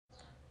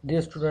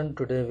Dear student,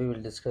 today we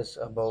will discuss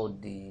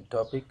about the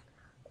topic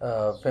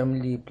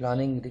family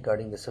planning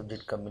regarding the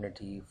subject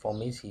community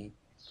pharmacy.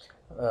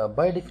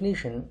 By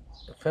definition,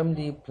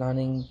 family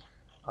planning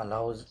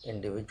allows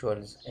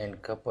individuals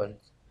and couples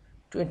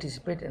to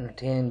anticipate and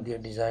attain their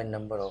desired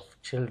number of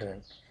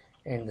children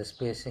and the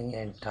spacing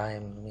and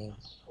timing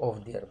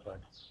of their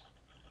birth.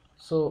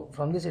 So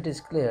from this it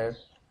is clear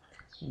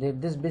that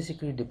this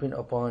basically depend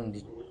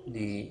upon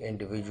the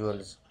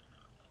individuals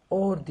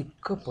or the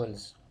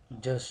couples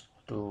just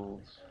to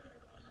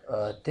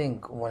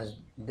think once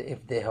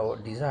if they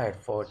have desired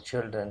for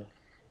children,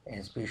 and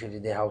especially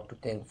they have to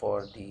think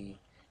for the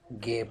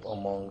gap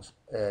amongst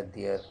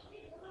their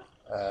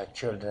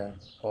children,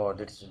 or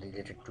that is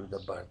related to the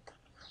birth.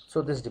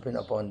 So this depend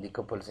upon the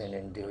couples and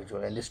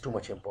individual, and is too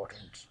much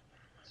important.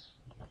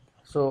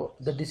 So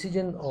the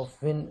decision of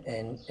when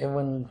and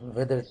even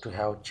whether to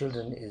have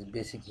children is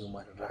basic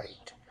human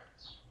right.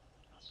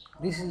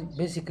 This is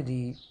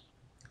basically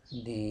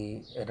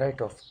the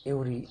right of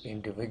every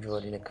individual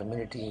in a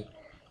community,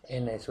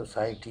 in a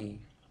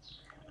society.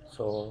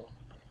 So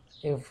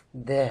if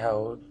they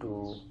have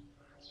to,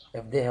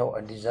 if they have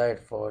a desire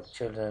for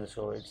children,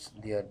 so it's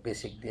their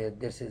basic,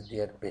 this is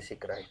their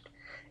basic right.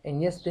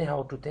 And yes, they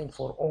have to think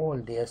for all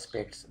the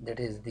aspects, that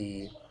is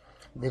the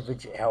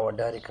which have a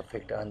direct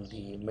effect on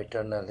the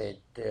maternal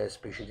health,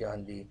 especially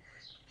on the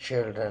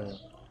children,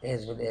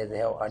 as well as they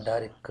have a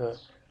direct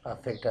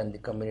effect on the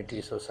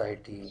community,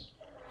 society.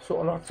 So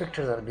a lot of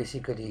factors are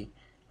basically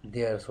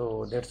there.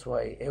 So that's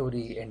why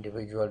every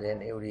individual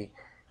and every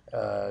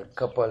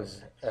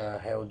couples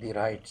have the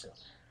rights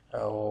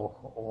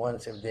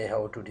once if they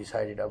have to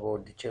decide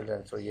about the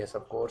children. So yes,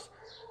 of course,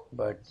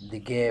 but the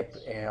gap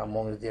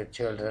amongst their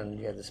children,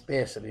 yeah, the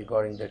space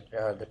regarding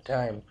the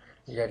time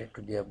related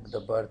to the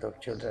birth of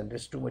children,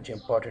 this is too much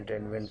important.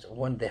 And when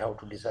one they have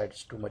to decide,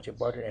 it's too much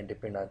important and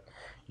depend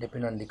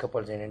on the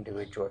couples and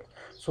individuals.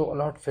 So a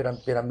lot of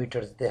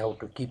parameters they have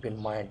to keep in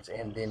mind,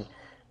 and then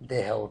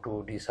they have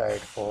to decide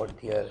for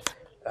their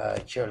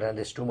children.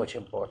 This is too much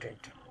important.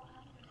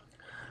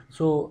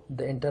 So,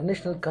 the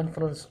International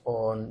Conference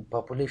on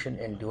Population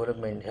and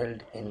Development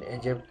held in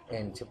Egypt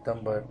in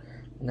September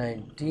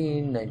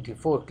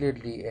 1994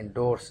 clearly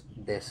endorsed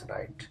this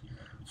right.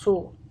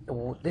 So,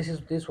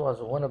 this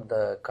was one of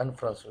the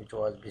conference which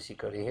was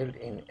basically held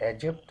in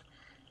Egypt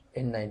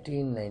in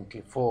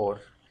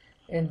 1994,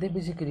 and they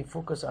basically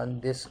focus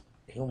on this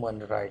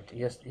human right.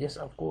 Yes, yes,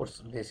 of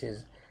course, this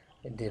is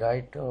the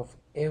right of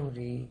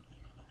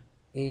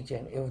each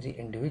and every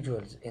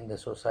individuals in the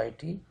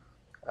society,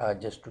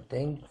 just to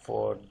think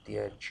for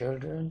their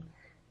children,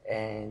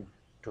 and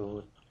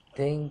to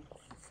think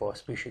for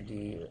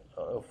especially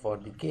for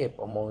the gap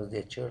amongst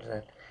their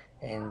children,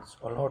 and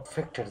a lot of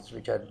factors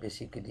which are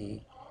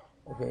basically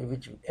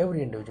which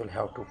every individual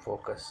have to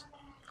focus.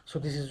 So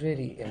this is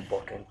very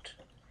important.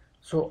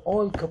 So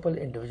all couple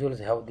individuals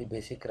have the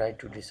basic right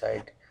to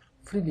decide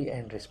freely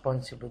and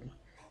responsibly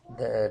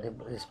the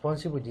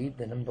responsibility,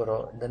 the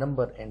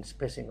number and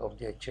spacing of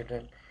their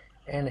children,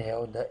 and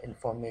have the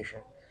information.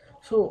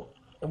 So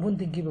one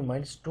thing keep in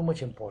mind is too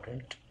much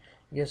important.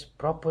 Yes,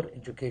 proper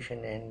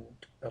education and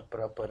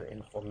proper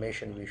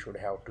information we should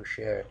have to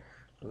share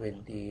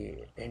with the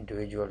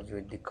individuals,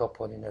 with the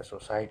couple in a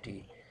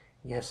society.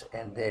 Yes,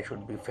 and they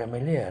should be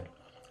familiar.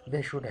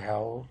 They should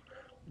have,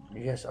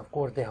 yes, of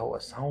course, they have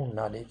a sound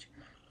knowledge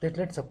that,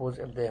 let's suppose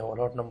if they have a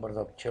lot numbers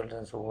of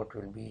children, so what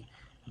will be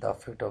the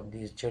effect of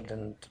these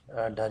children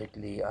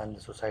directly on the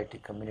society,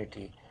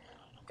 community.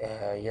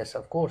 Yes,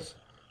 of course.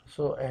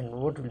 So, and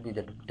what will be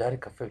the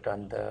direct effect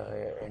on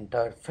the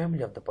entire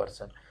family of the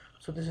person.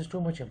 So this is too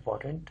much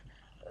important,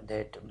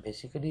 that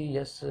basically,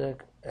 yes,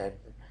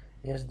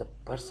 yes, the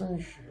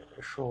person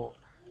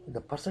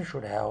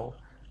should have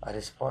a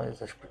response.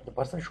 The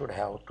person should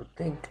have to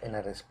think in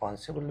a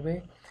responsible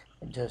way.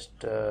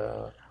 Just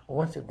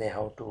once if they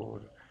have to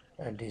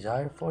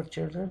desire for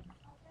children,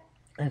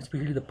 and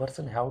especially the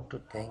person have to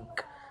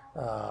think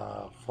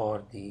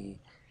for the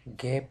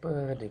gap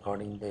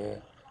regarding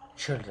the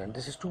children.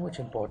 This is too much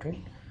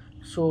important.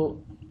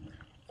 So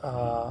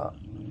uh,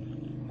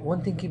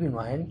 one thing keep in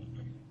mind,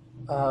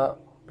 uh,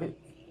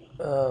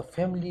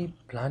 family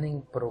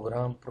planning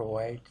program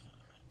provides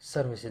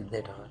services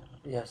that are,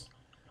 yes,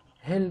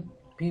 help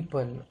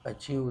people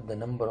achieve the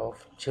number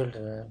of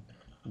children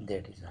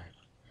they desire.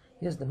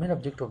 Yes, the main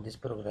objective of this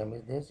program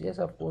is this. Yes,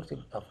 of course, if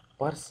a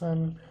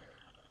person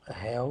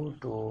have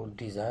to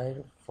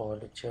desire for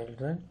the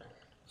children,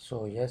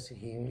 so yes,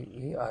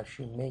 he or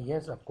she may,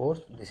 yes, of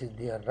course, this is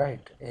their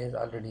right, as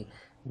already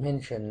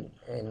mentioned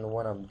in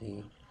one of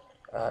the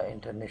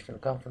international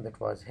conference that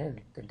was held,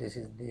 that this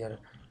is their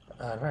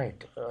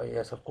right.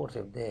 Yes, of course,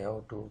 if they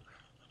have to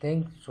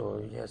think,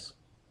 so yes,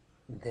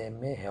 they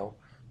may have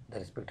the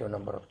respective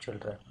number of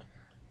children.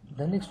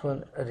 The next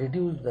one,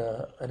 reduce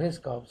the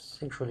risk of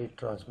sexually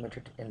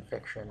transmitted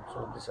infection.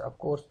 So this, of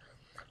course,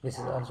 this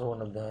is also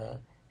one of the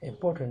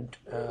important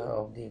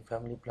of the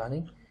family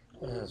planning.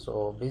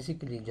 So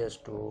basically,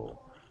 just to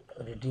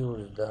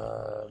reduce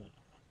the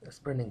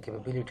spreading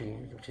capability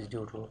which is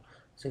due to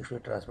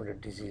sexually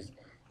transmitted disease.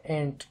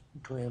 and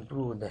to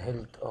improve the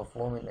health of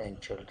women and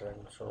children.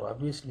 So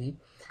obviously,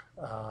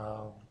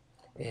 uh,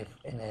 if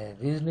in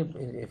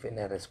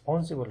a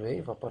responsible way,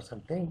 if a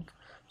person think,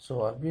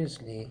 so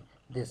obviously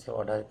this have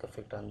a direct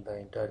effect on the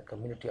entire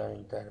community or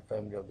entire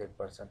family of that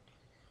person.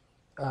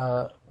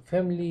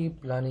 Family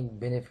planning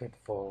benefit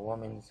for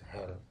women's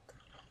health.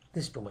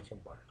 This is too much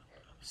important.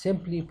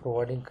 Simply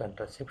providing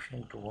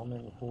contraception to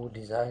women who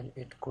desire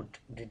it could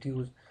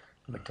reduce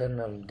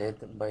maternal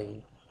death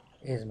by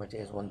as much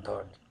as one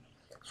third.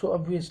 So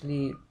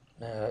obviously,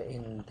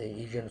 in the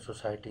Asian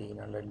society, in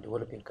under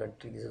developing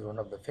country, this is one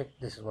of the fact.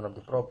 This is one of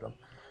the problem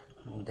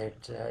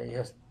that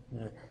yes,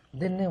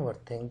 they never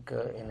think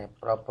in a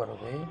proper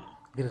way.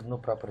 There is no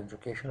proper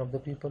education of the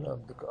people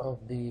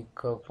of the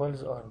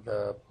couples or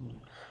the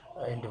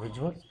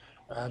individuals.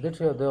 That's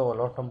why there are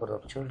a lot number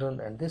of children,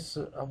 and this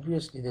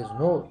obviously there's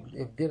no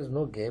if there is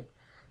no gap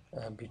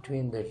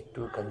between the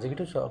two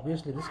consecutive. So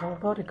obviously this has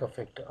a direct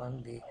effect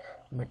on the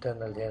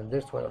maternal health.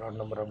 That's why a lot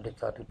number of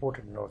deaths are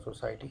reported in our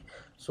society.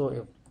 So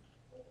if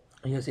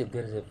yes, if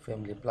there is a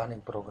family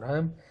planning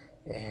program,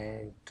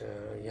 and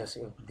yes,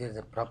 if there is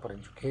a proper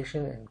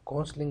education and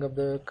counseling of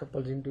the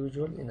couples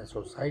individual in a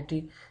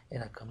society,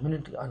 in a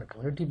community, on a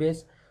community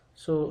base,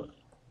 so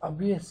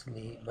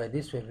obviously by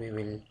this way we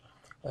will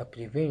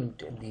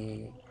prevent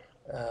the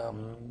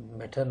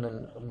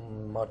maternal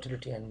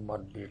mortality and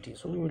morbidity.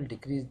 So we will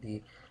decrease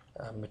the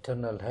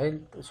maternal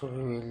health, so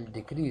we will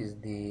decrease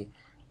the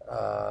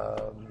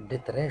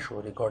death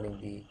ratio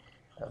regarding the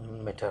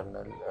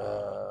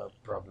maternal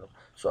problem.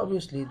 So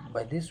obviously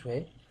by this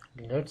way,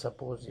 let's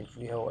suppose if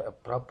we have a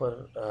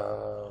proper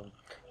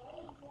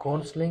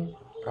counseling,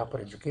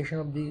 proper education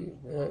of the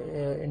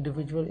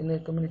individual in a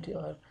community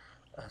or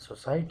a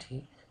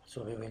society,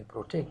 so we will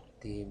protect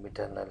the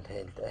maternal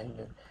health.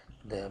 And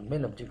the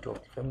main objective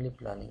of the family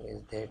planning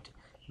is that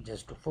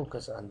just to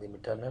focus on the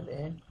maternal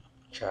and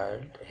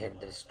child health.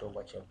 That is too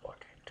much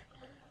important.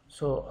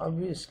 So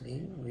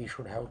obviously we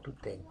should have to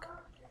think.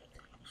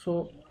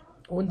 So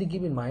only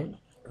keep in mind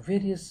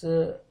various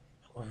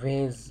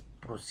ways,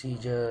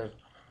 procedure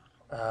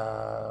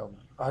uh,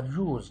 are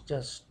used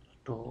just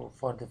to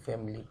for the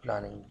family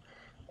planning,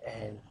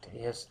 and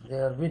yes, they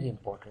are very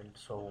important.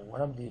 So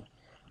one of the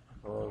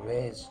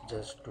ways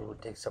just to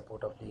take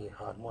support of the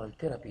hormonal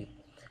therapy.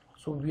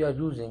 So we are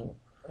using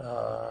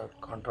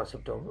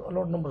contraceptive. A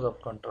lot numbers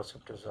of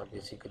contraceptives are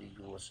basically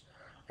used,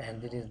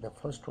 and it is the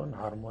first one,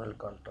 hormonal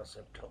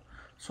contraceptive.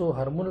 So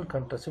hormonal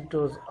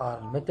contraceptives are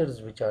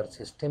methods which are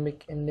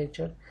systemic in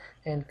nature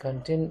and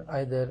contain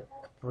either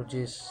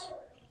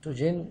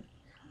progestogen,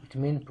 it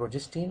means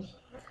progestin,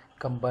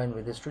 combined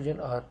with estrogen,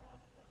 or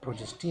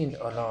progestin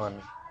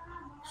alone.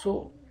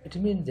 So it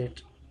means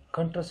that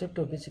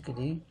contraceptive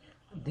basically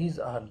these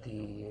are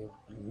the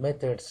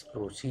methods,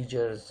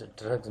 procedures,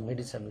 drugs,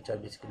 medicine which are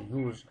basically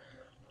used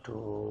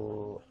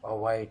to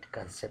avoid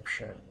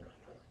conception.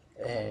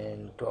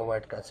 And to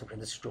avoid conception,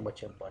 this is too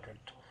much important.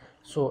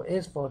 So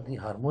as for the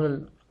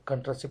hormonal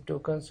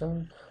contraceptive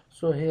concern,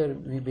 so here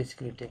we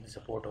basically take the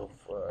support of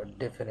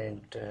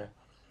different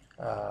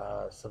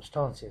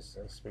substances,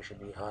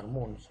 especially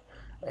hormones,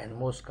 and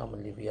most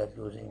commonly we are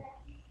using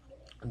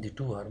the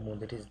two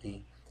hormones, that is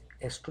the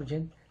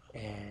estrogen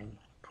and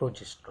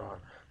progesterone.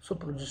 So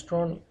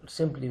progesterone,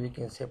 simply we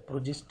can say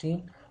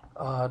progestin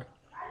or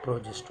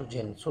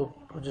progestogen. So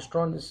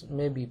progesterone is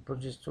maybe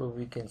so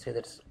we can say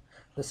that's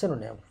the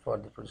synonym for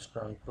the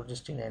progesterone,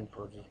 progestin and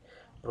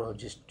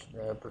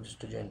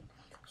progestogen.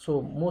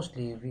 So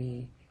mostly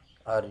we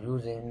are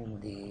using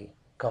the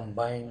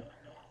combined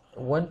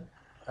one,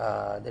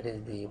 that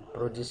is the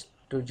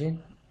progestogen,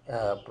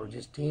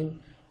 progestin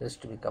is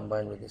to be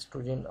combined with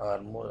estrogen, or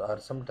more, or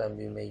sometimes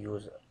we may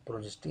use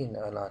progestin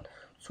alone.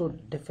 So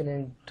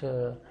different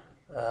drugs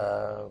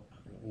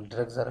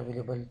are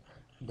available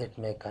that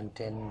may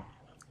contain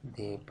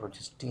the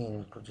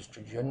progestin,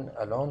 progestogen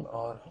alone,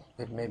 or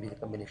it may be the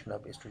combination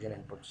of estrogen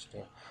and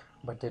progestin.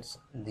 But it's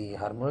the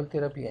hormonal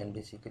therapy, and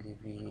basically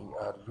we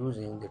are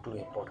using the two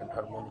important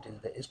hormones, it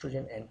is the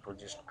estrogen and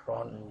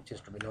progesterone, which is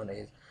to be known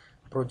as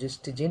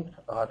progestogen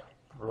or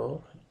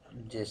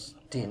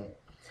progestin.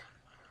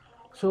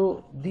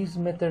 So these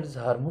methods,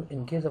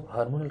 in case of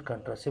hormonal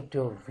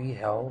contraceptive, we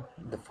have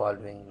the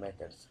following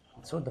methods.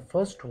 So the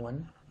first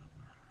one,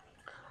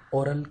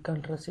 oral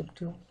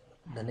contraceptive.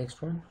 The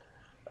next one,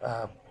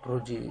 uh,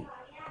 proge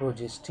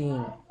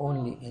progestin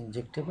only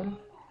injectable,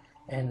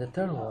 and the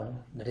third one,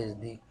 that is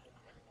the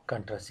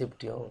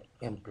contraceptive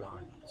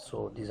implant.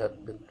 So these are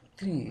the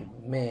three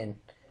main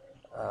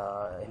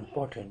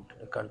important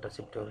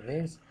contraceptive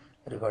ways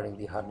regarding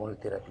the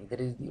hormonal therapy. There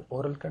is the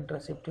oral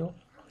contraceptive.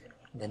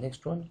 The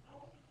next one,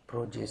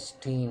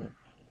 progestin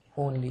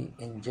only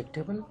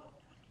injectable,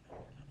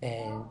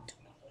 and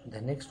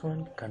the next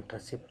one,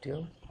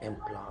 contraceptive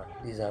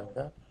implant. These are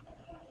the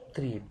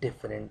three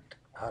different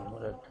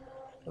hormonal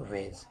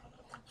ways.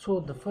 So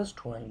the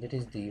first one, that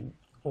is the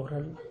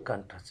oral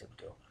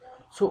contraceptive.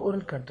 So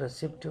oral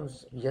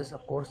contraceptives, yes,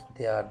 of course,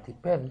 they are the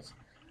pills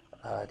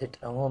that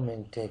a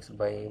woman takes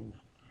by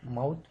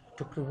mouth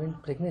to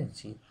prevent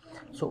pregnancy.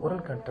 So oral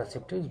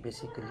contraceptives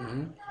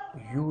basically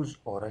used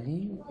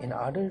orally in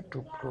order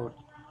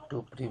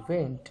to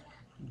prevent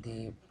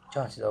the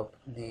chances of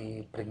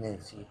the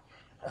pregnancy.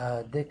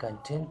 They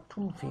contain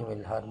two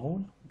female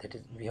hormone, that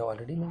is we have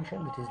already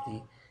mentioned, that is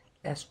the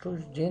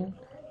estrogen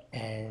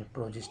and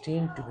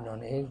progestin, to be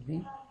known as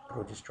the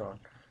progesterone.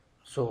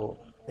 So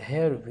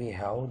here we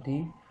have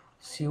the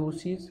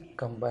COCs,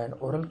 combined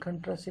oral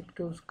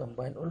contraceptives.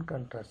 Combined oral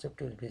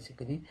contraceptives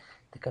basically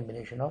the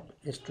combination of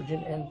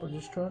estrogen and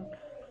progesterone.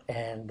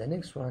 And the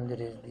next one,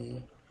 there is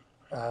the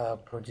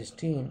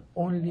progestin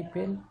only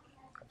pill,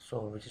 so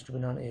which is to be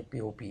known as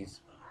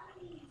POPs.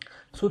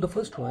 So the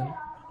first one,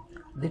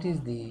 that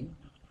is the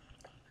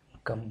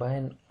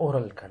combined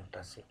oral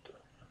contraceptive.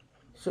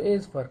 So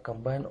as for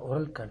combined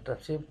oral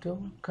contraceptive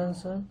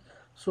concern,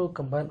 so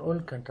combined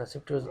oral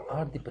contraceptives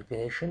are the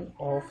preparation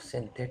of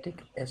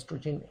synthetic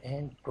estrogen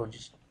and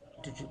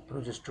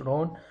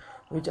progesterone,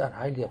 which are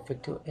highly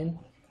effective in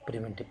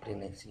preventive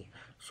pregnancy.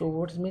 So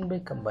what is meant by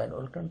combined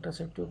oral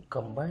contraceptive?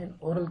 Combined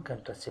oral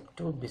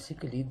contraceptive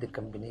basically the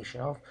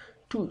combination of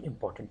two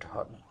important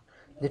hormones,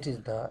 that is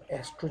the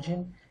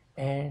estrogen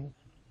and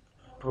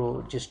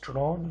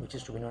progesterone, which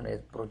is to be known as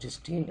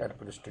progestin or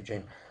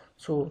progestogen.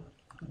 So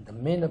the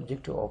main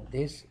objective of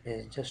this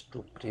is just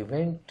to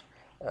prevent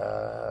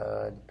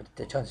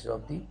the chances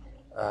of the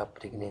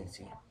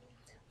pregnancy.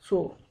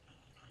 So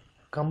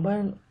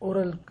combined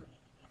oral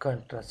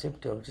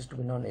contraceptive, which is to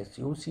be known as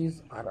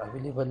UCs, are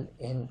available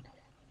in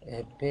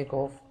a pack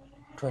of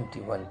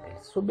 21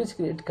 pills. So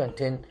basically it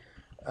contains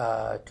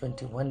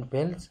 21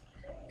 pills,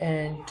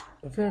 and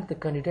where the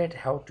candidate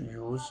have to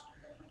use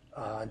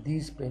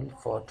these pills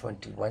for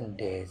 21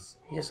 days,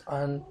 yes,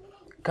 on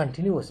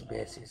continuous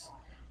basis,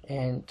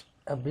 and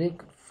a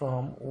break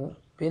from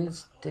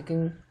pills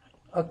taking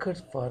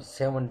occurs for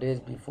 7 days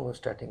before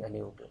starting a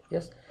new pill.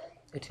 Yes,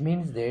 it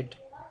means that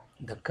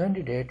the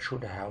candidate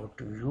should have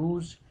to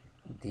use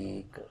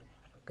the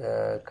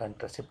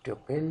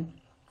contraceptive pill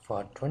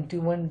for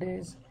 21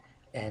 days,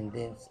 and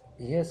then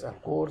yes,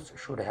 of course,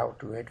 should have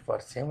to wait for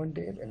 7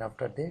 days, and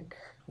after that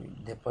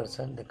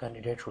the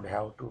candidate should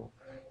have to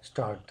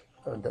start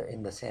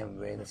in the same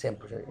way, in the same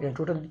process. In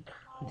total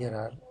there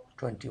are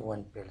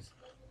 21 pills.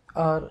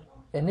 Or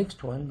a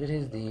next one, there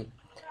is the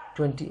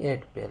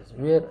 28 pills,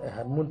 where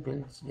hormone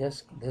pills,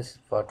 yes, this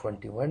for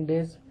 21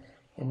 days,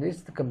 and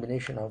this the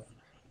combination of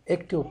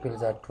active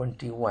pills are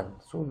 21,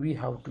 so we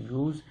have to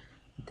use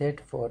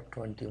that for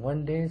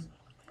 21 days,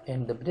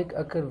 and the break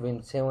occur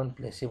when 7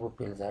 placebo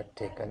pills are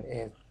taken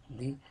as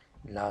the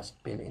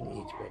last pill in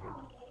each period.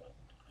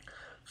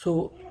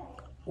 So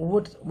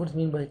what's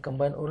mean by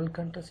combined oral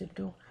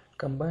contraceptive?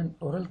 Combined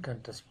oral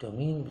contraceptive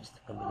means which is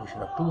the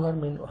combination of two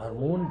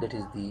hormone, that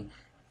is the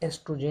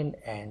estrogen,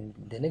 and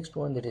the next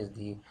one, that is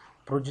the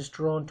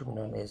progesterone, to be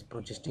known as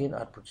progestin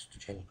or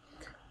progestogen.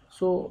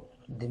 So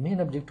the main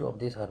objective of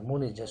this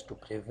hormone is just to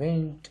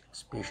prevent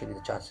especially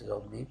the chances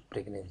of the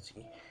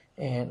pregnancy,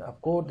 and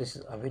of course this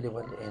is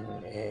available in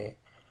a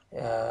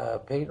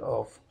pair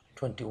of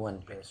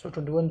 21 pills. So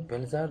 21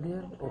 pills are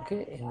there,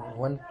 okay, in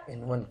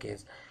one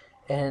case,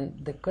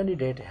 and the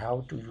candidate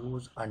have to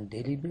use on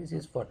daily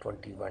basis for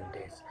 21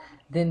 days.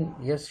 Then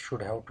yes,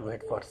 should have to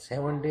wait for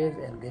 7 days,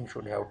 and then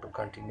should have to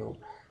continue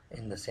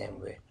in the same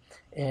way.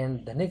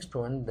 And the next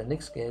one, the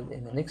next case,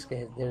 in the next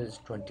case there is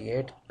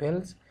 28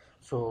 pills.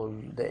 So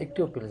the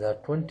active pills are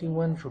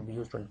 21, should be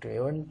used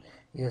 21.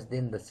 Yes,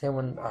 then the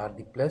 7 are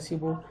the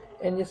placebo,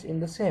 and yes, in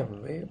the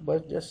same way,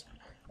 but just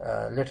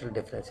little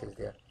difference is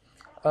there.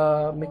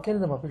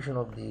 Mechanism of action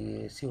of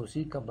the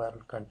COC,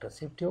 combined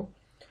contraceptive.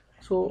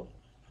 So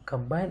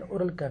combined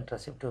oral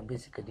contraceptive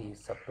basically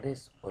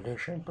suppress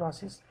ovulation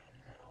process.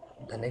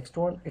 The next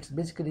one, it's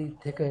basically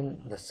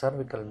taken the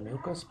cervical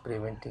mucus,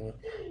 preventing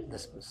the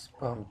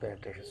sperm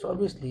penetration. So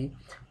obviously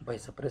by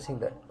suppressing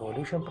the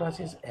ovulation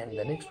process, and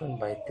the next one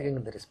by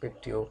taking the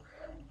respective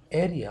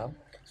area,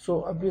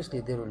 so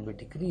obviously there will be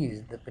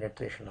decrease the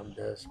penetration of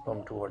the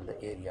sperm toward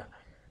the area.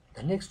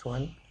 The next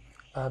one,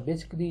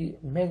 basically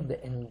make the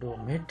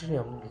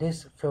endometrium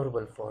less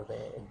favorable for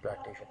the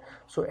implantation.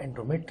 So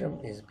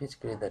endometrium is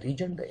basically the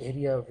region, the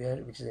area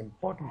which is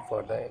important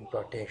for the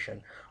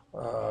implantation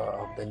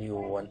of the new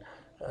one.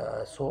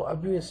 So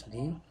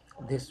obviously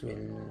this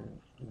will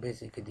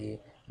basically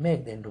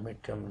make the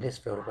endometrium less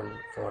favorable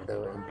for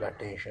the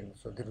implantation,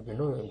 so there will be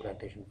no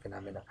implantation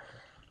phenomena.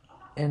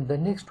 And the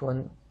next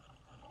one,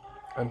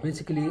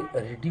 basically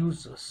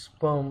reduce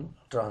sperm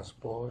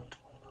transport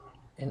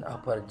in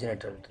upper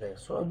genital tract.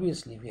 So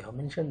obviously we have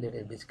mentioned that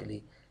it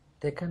basically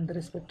taken the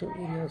respective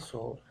area,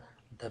 so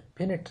the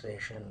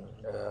penetration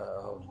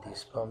of the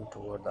sperm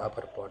toward the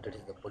upper part, that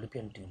is the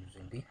fallopian tubes,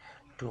 will be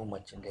too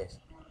much less.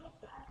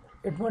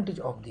 Advantage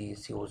of the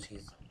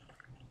COCs.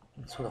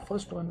 So the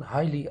first one,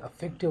 highly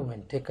effective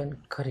when taken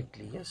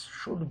correctly. Yes,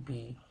 should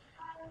be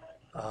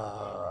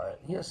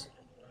yes,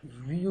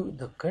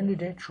 the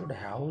candidate should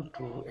have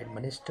to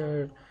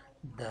administer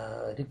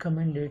the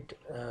recommended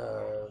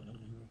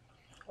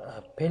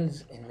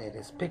pills in a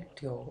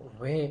respective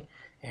way,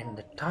 and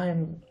the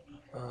time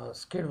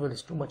schedule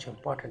is too much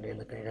important and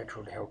the candidate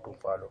should have to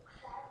follow.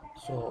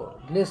 So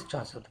less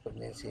chance of the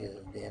pregnancy is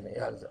then,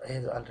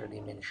 as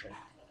already mentioned.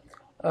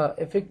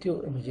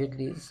 Effective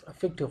immediately is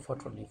effective for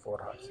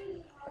 24 hours.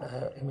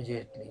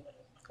 Immediately.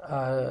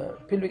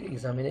 Pelvic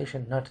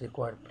examination not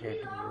required prior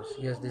to use.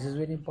 Yes, this is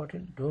very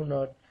important. Do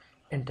not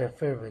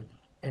interfere with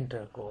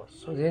intercourse.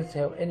 So this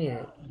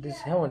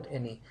haven't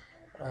any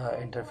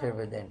interfere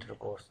with the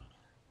intercourse.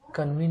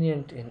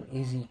 Convenient and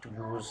easy to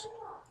use.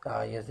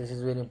 Yes, this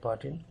is very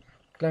important.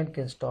 Client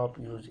can stop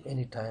use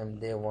anytime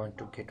they want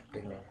to get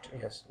pregnant.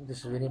 Yes,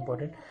 this is very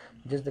important.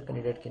 Just the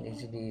candidate can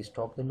easily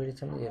stop the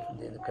medicine if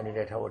the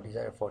candidate have a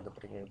desire for the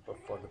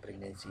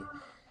pregnancy.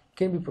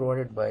 Can be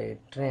provided by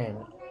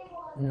trained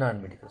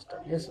non-medical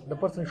staff. Yes, the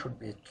person should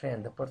be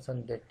trained. The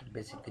person that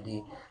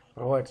basically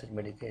provides such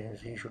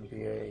medications, he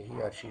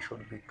or she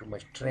should be too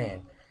much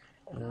trained.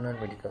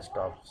 Non-medical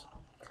staffs.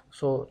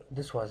 So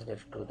this was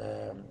related to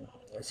the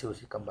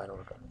COC combined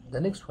organ.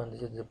 The next one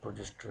is the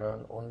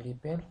progesterone only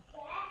pill.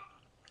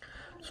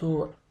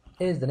 So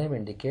as the name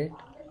indicate,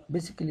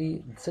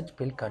 basically such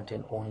pill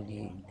contain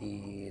only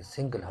the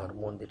single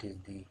hormone, that is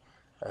the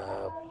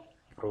uh,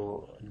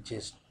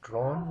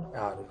 progesterone,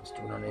 or which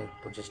is known as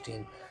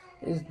progestin.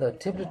 Is the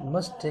tablet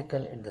must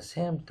taken at the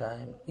same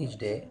time each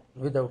day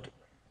without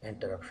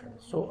interruption.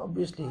 So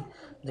obviously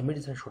the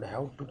medicine should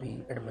have to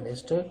be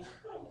administered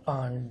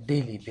on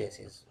daily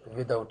basis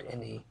without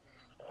any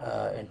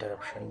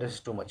interruption. This is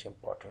too much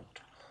important.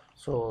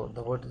 So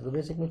the what is the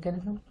basic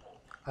mechanism?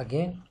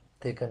 Again,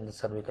 thicken the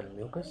cervical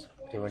mucus,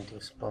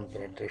 preventing sperm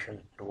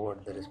penetration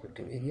toward the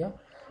respective area.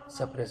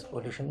 Suppress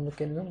ovulation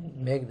mechanism,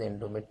 make the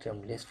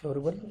endometrium less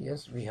favorable.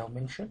 Yes, we have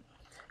mentioned.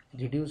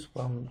 Reduce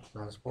sperm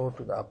transport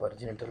to the upper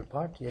genital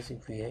part. Yes,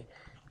 if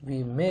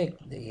we make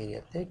the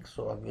area thick,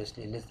 so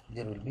obviously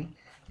there will be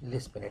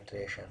less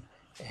penetration.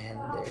 And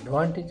the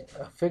advantage,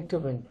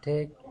 effective when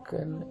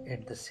taken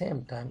at the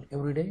same time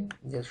every day.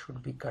 There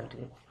should be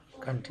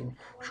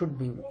should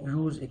be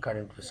used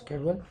according to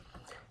schedule.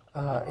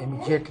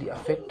 Immediately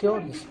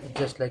effective,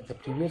 just like the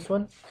previous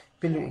one.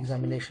 Pelvic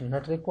examination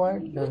not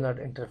required, does not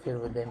interfere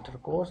with the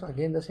intercourse,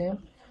 again the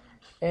same,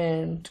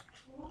 and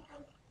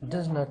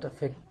does not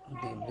affect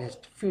the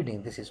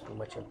breastfeeding. This is too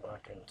much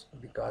important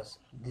because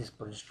this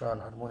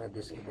progesterone hormone has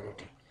this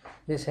ability.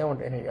 This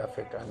haven't any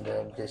effect on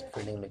the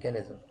breastfeeding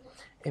mechanism.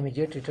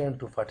 Immediate return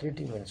to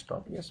fertility when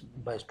stopped. Yes,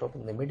 by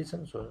stopping the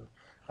medicine, so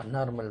a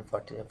normal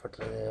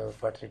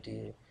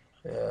fertility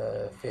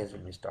phase will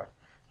be start.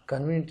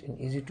 Convenient and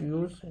easy to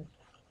use,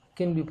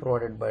 can be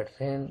provided by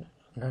trained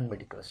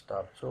non-medical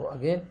staff. So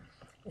again,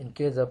 in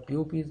case of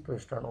POPs,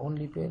 progesterone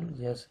only pill,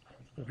 yes,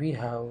 we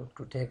have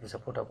to take the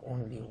support of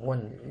only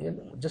one,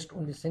 just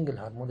only single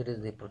hormone, that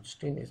is the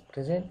progestin is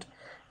present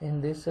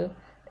in this,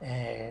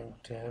 and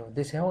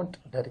this haven't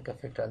direct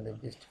effect on the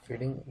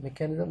breastfeeding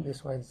mechanism.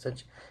 This why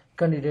such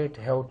candidate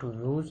have to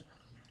use.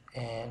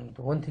 And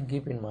one thing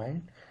keep in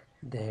mind,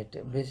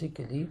 that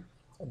basically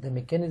the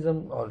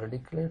mechanism already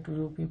clear to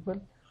you people,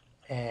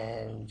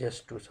 and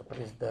just to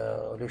suppress the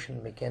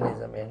ovulation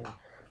mechanism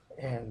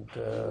and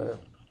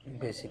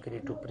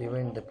basically to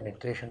prevent the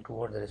penetration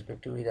toward the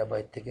respective area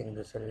by taking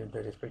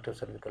the respective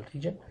cervical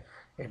region.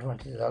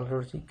 Advantage is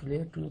already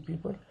clear to you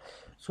people.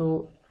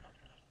 So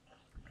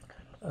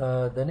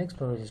the next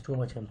one, which is too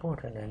much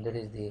important, and that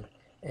is the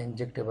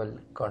injectable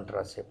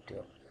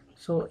contraceptive.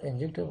 So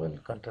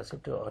injectable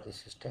contraceptive or the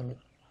systemic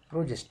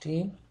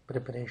progestin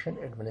preparation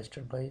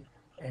administered by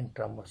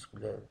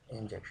intramuscular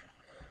injection.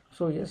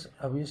 So yes,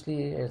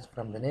 obviously as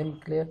from the name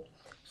clear,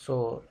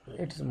 so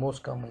it is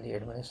most commonly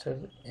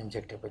administered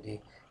injectably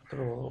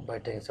through by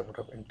taking support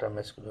of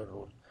intramuscular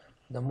route.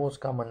 The most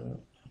common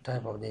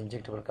type of the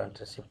injectable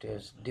contraceptive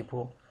is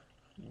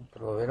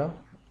Depo-Provera,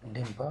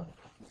 Dimpa,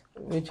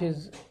 which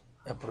is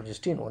a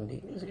progestin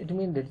only. It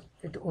means that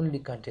it only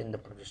contains the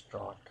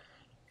progesterone.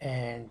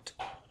 And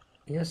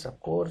yes, of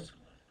course,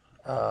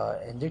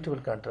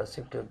 injectable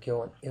contraceptive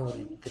given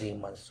every 3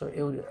 months. So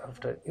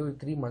after every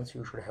 3 months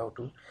we should have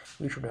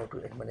to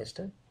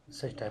administer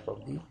such type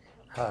of the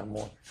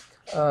hormone.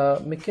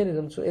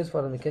 Mechanism. So as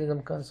far as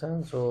mechanism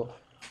concerned, so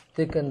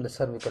thicken the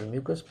cervical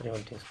mucus,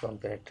 preventing sperm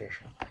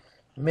penetration.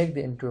 Make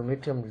the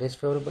endometrium less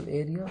favorable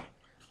area.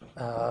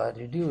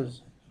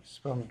 Reduce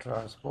sperm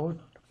transport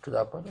to the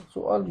upper.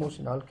 So almost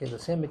in all cases the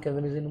same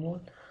mechanism is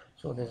involved.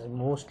 So this is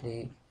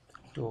mostly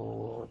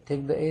to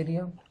take the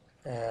area.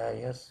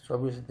 Yes, so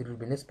obviously there will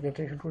be less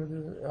penetration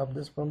of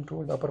the sperm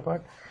toward the upper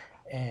part.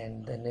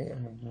 And the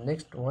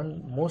next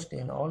one, mostly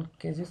in all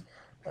cases,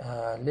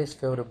 less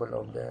favorable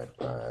of the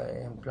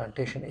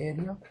implantation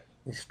area.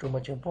 This is too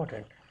much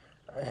important,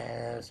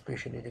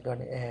 especially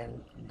regarding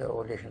and the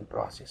ovulation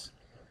process.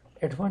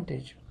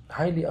 Advantage,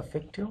 highly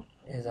effective,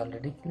 is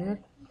already clear.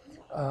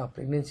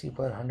 Pregnancy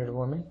per 100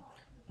 women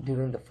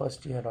during the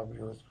first year of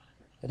use.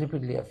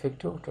 Rapidly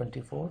effective,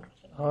 24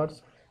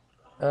 hours.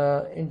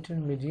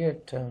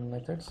 Intermediate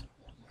methods,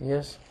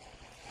 yes,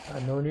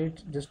 no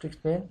need just to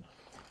explain.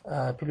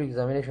 Pelvic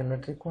examination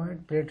not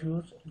required. Prior to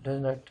use,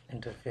 does not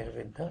interfere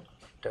with the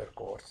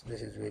intercourse.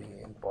 This is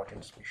very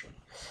important, especially.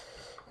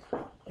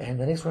 And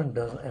the next one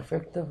doesn't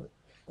affect the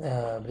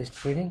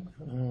breastfeeding.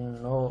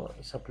 No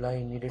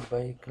supply needed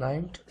by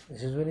client.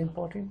 This is very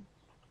important.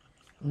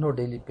 No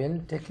daily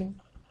pill taking.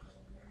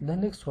 The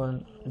next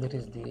one, that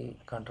is the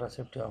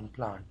contraceptive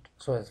implant.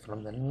 So as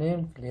from the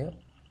name clear,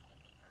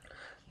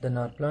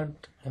 the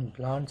plant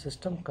implant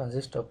system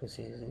consists of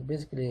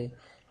basically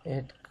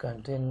it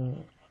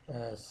contains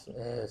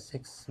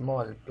six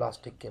small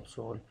plastic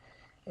capsule.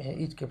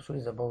 Each capsule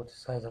is about the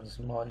size of a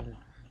small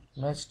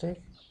matchstick.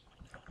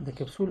 The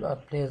capsule are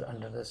placed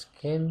under the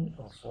skin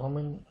of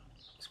women,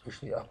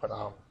 especially upper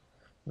arm.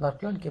 The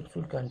plant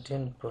capsule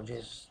contain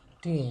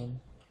progestin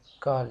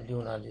called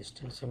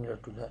lunagestil, similar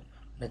to the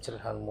natural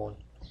hormone,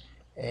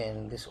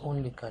 and this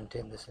only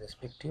contains this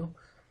respective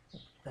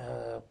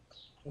uh,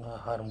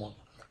 hormone.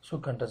 So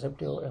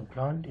contraceptive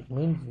implant, it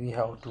means we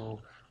have to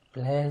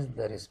place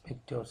the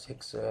respective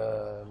six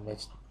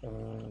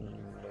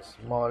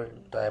small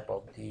type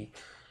of the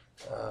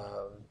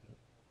uh,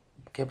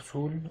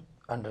 capsule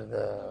under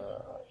the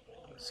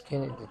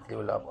skin at the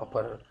level of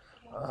upper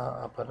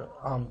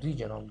arm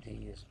region of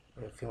the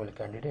female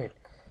candidate.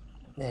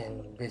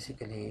 And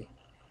basically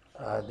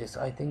this,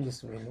 I think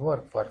this will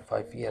work for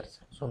 5 years.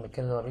 So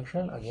mechanism of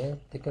action, again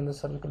thicken the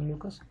cervical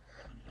mucus,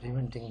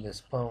 preventing the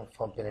sperm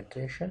from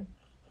penetration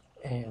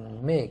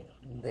and make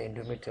the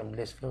endometrium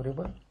less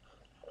favorable,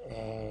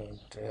 and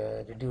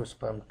reduce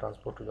sperm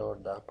transport to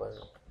the upper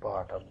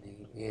part of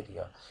the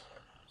area.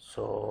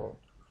 So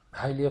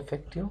highly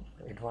effective,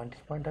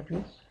 advantage point of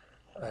view,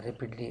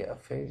 rapidly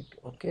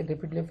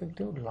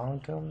effective,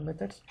 long-term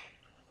methods,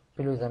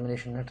 pillow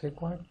examination not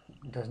required,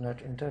 does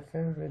not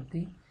interfere with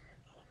the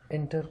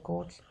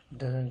intercourse,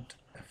 doesn't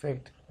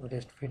affect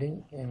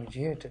breastfeeding,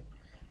 immediate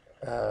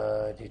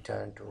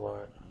return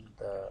toward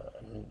the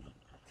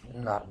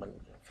normal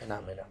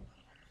phenomena.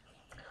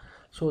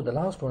 So the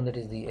last one, that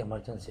is the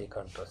emergency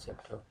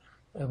contraceptive.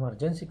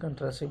 Emergency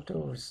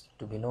contraceptive is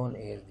to be known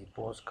as the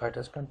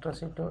post-coitus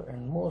contraceptive,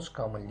 and most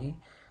commonly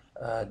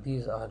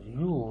these are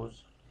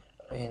used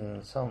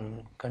in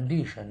some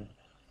condition,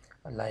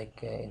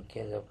 like in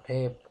case of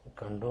rape,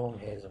 condom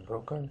has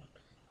broken,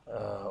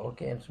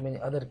 okay, and so many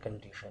other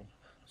conditions.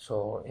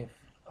 So if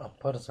a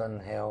person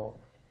have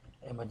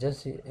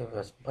emergency, if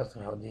a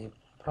person have the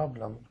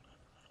problem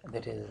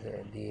that is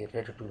the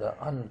related to the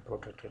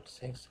unprotected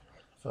sex,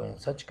 so in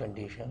such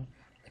condition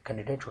the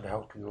candidate should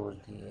have to use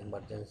the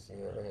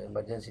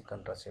emergency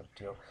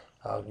contraceptive,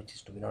 which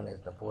is to be known as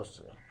the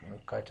post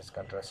coitus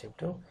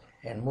contraceptive,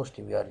 and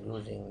mostly we are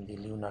using the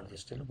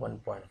levonorgestrel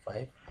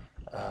 1.5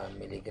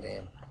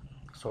 milligram.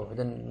 So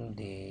within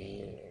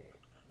the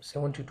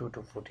 72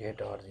 to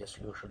 48 hours, yes,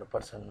 you should, a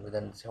person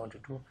within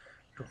 72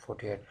 to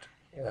 48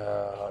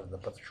 the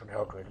person should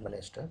have to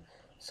administer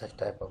such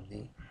type of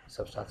the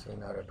substance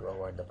in order to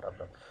avoid the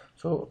problem.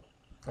 So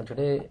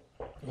today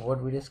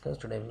what we discuss,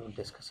 today we will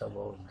discuss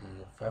about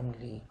the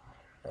family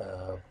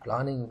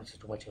planning, which is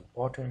too much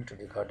important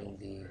regarding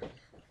the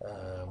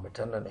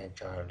maternal and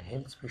child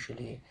health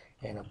especially,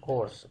 and of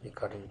course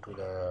regarding to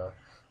the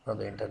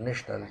the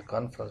international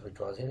conference which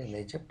was here in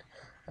Egypt.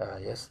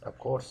 Yes, of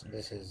course,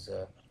 this is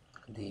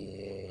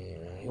the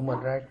human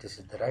right, this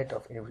is the right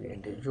of every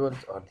individuals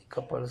or the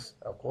couples.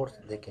 Of course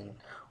they can,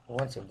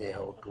 once if they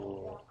have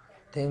to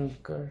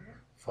think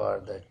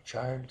for the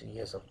child,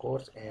 yes of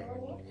course, and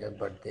yeah,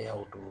 but they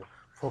have to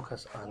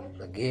focus on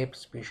the gap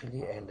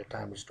especially, and the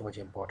time is too much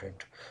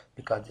important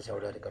because this have a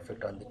direct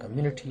effect on the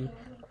community,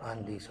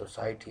 on the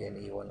society, and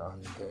even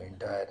on the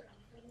entire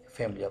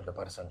family of the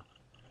person.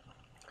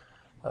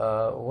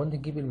 One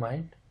thing keep in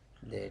mind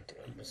that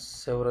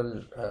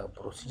several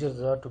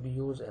procedures are to be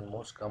used, and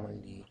most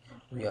commonly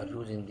we are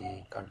using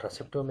the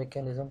contraceptive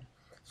mechanism.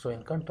 So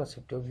in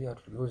contraceptive we are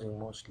using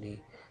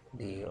mostly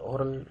the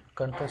oral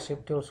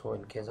contraceptive. So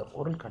in case of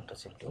oral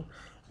contraceptive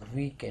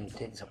we can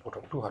take support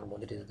of two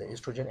hormones, that is the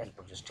estrogen and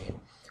progesterone.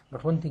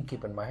 But one thing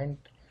keep in mind,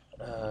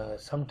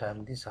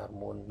 sometimes this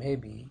hormone may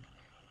be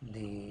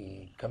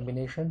the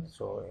combination,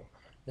 so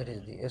that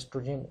is the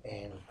estrogen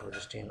and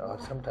progesterone, or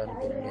sometimes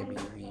maybe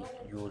we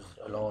use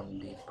alone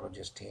the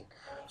progesterone.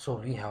 So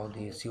we have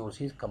the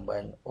COCs,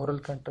 combined oral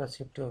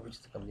contraceptive, which is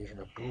the combination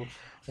of two,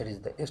 that is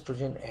the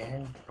estrogen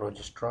and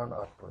progesterone,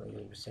 or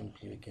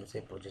simply we can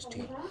say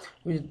progesterone,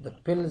 which the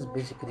pills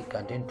basically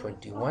contain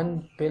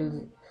 21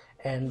 pills,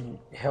 and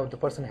have the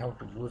person have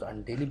to use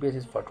on daily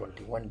basis for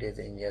 21 days.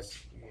 And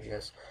yes,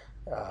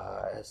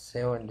 a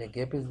 7-day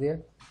gap is there,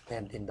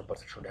 and then the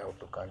person should have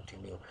to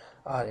continue.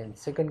 Or in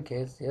second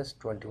case, yes,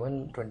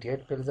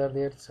 28 pills are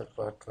there, so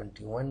for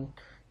 21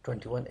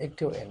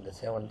 active, and the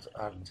 7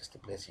 are just a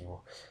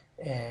placebo.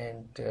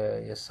 And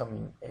yes,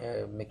 some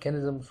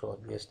mechanism, so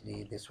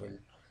obviously this will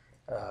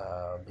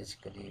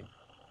basically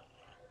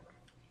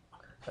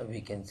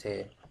we can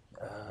say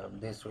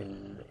this will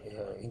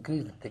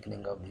increase the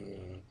thickening of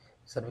the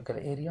cervical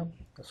area,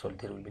 so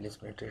there will be less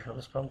penetration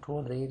of sperm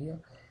toward the area,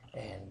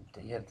 and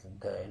yet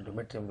the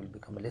endometrium will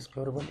become a less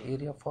favorable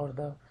area for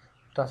the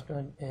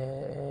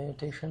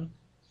transplantation.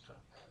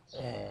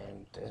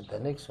 And the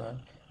next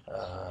one,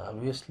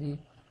 obviously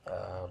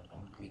uh,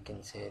 we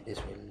can say this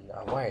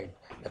will avoid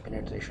the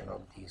penetration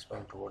of the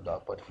sperm toward the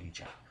upper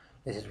region.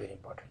 This is very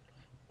important.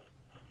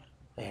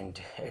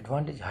 And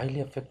advantage, highly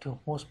effective.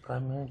 Most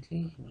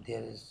prominently,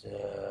 there is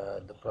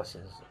the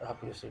process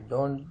obviously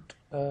don't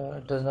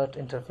does not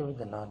interfere with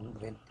the non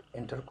with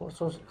intercourse,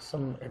 so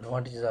some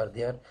advantages are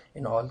there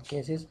in all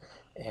cases.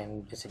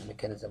 And basic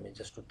mechanism is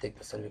just to take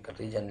the cervical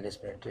region, less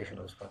penetration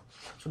of sperm.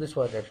 So this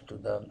was related to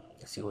the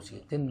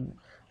COC. Then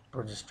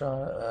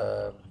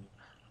progesterone,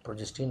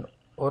 progestin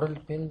oral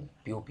pill,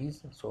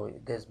 POPs. So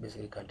this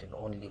basically contain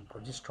only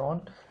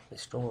progesterone.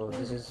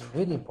 This is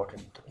very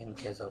important in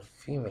case of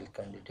female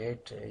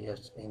candidate.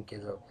 Yes, in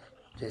case of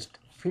breast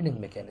feeding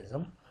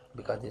mechanism,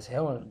 because this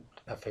have an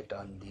effect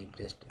on the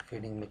breast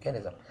feeding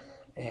mechanism.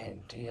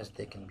 And yes,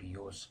 they can be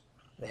used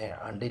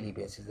on daily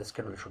basis. The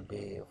schedule should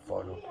be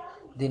followed.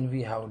 Then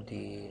we have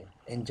the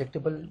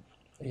injectable.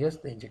 Yes,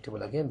 the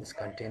injectable, again this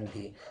contain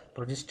the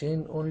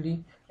progesterone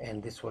only,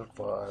 and this work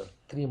for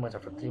 3 months.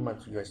 After 3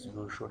 months, yes,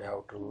 you should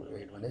have to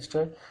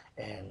administer,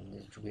 and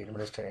it should be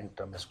administered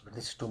intramuscular.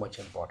 This is too much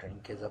important in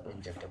case of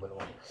injectable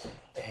one.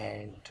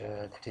 And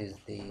that is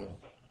the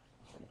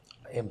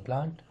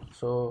implant.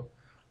 So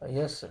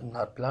yes, in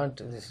our plant,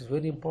 this is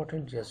very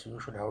important. Yes, you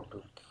should have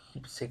to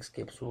keep 6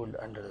 capsules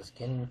under the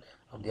skin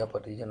of the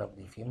upper region of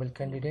the female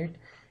candidate,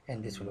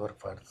 and this will work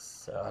for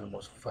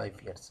almost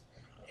 5 years.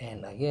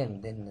 And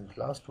again, then in the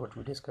last, what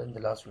we discussed in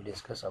the last, we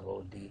discussed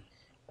about the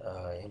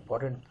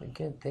important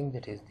thing,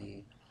 that is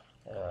the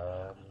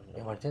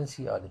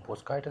emergency or the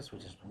postcoitus,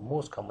 which is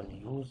most commonly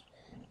used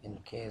in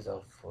case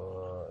of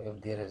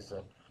if there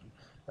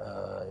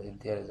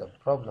is a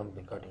problem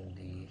regarding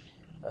the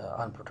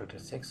unprotected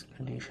sex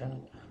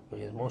condition,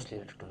 which is mostly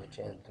related to the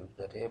change to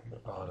the rape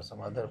or some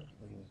other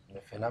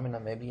phenomena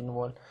may be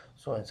involved.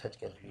 So in such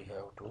case, we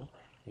have to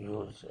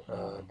use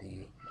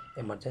the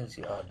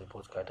emergency or the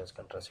postcoitus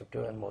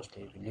contraceptive, and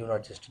mostly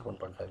levonorgestrel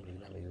 1.5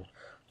 milligram is used.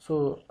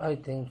 So I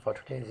think for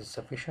today this is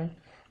sufficient,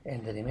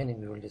 and the remaining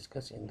we will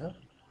discuss in the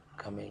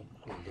coming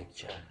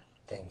lecture.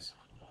 Thanks.